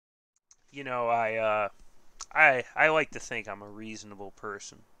You know, I like to think I'm a reasonable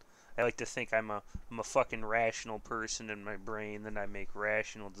person. I like to think I'm a fucking rational person in my brain, and I make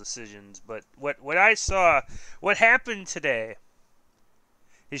rational decisions. But what I saw, what happened today,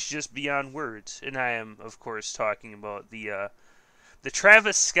 is just beyond words. And I am, of course, talking about the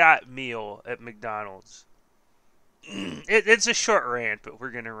Travis Scott meal at McDonald's. It's a short rant, but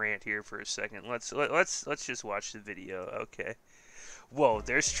we're gonna rant here for a second. Let's just watch the video, okay? Whoa,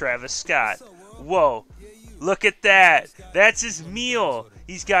 there's Travis Scott. Whoa, look at that. That's his meal.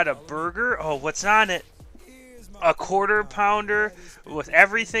 He's got a burger. Oh, what's on it? A quarter pounder with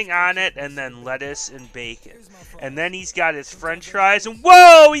everything on it, and then lettuce and bacon. And then he's got his french fries, and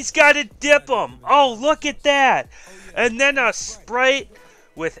whoa, he's got to dip them. Oh, look at that. And then a Sprite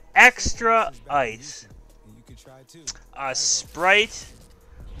with extra ice. A Sprite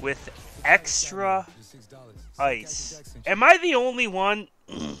with extra ice. Am I the only one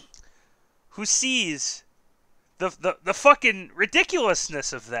who sees the fucking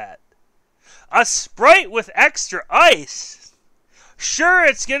ridiculousness of that? A Sprite with extra ice. Sure,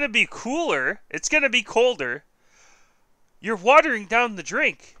 it's gonna be cooler. It's gonna be colder. You're watering down the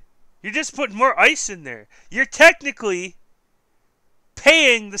drink. You're just putting more ice in there. You're technically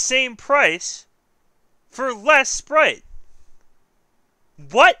paying the same price for less Sprite.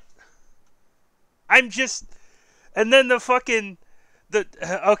 What? I'm just... And then the fucking...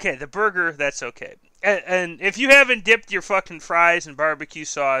 Okay, the burger, that's okay. And if you haven't dipped your fucking fries in barbecue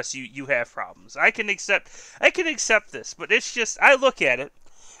sauce, you have problems. I can accept this, but it's just, I look at it.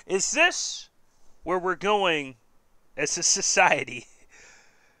 Is this where we're going as a society?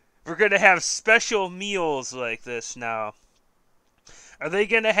 We're going to have special meals like this now. Are they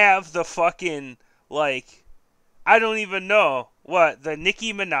going to have the fucking, like, I don't even know, what, the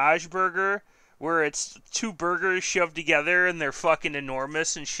Nicki Minaj burger? Where it's two burgers shoved together and they're fucking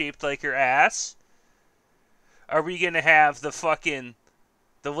enormous and shaped like her ass? Are we gonna have the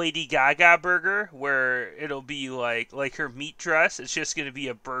Lady Gaga burger where it'll be like her meat dress? It's just gonna be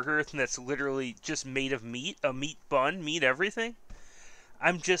a burger that's literally just made of meat, a meat bun, meat everything.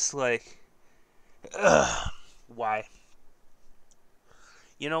 I'm just like, ugh, why?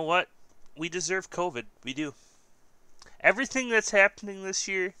 You know what? We deserve COVID. We do. Everything that's happening this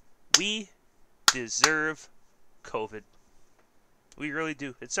year, we deserve COVID. We really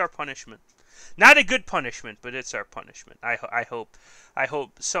do. It's our punishment. Not a good punishment, but it's our punishment. I hope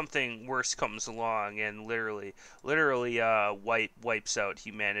something worse comes along and literally wipes out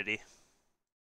humanity.